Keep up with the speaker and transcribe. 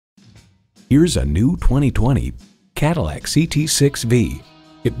Here's a new 2020 Cadillac CT6-V.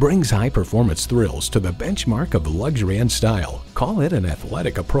 It brings high-performance thrills to the benchmark of luxury and style. Call it an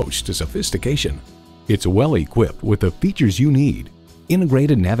athletic approach to sophistication. It's well equipped with the features you need.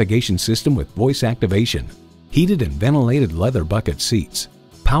 Integrated navigation system with voice activation, heated and ventilated leather bucket seats,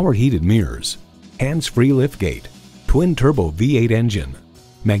 power heated mirrors, hands-free liftgate, twin-turbo V8 engine,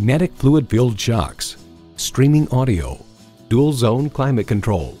 magnetic fluid-filled shocks, streaming audio, dual-zone climate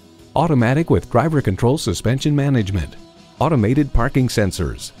control, automatic with driver control suspension management, automated parking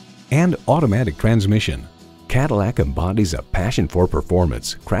sensors, and automatic transmission. Cadillac embodies a passion for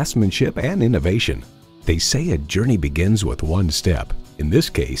performance, craftsmanship, and innovation. They say a journey begins with one step. In this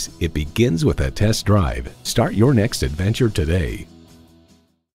case, it begins with a test drive. Start your next adventure today.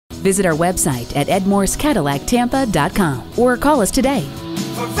 Visit our website at edmorsecadillactampa.com or call us today.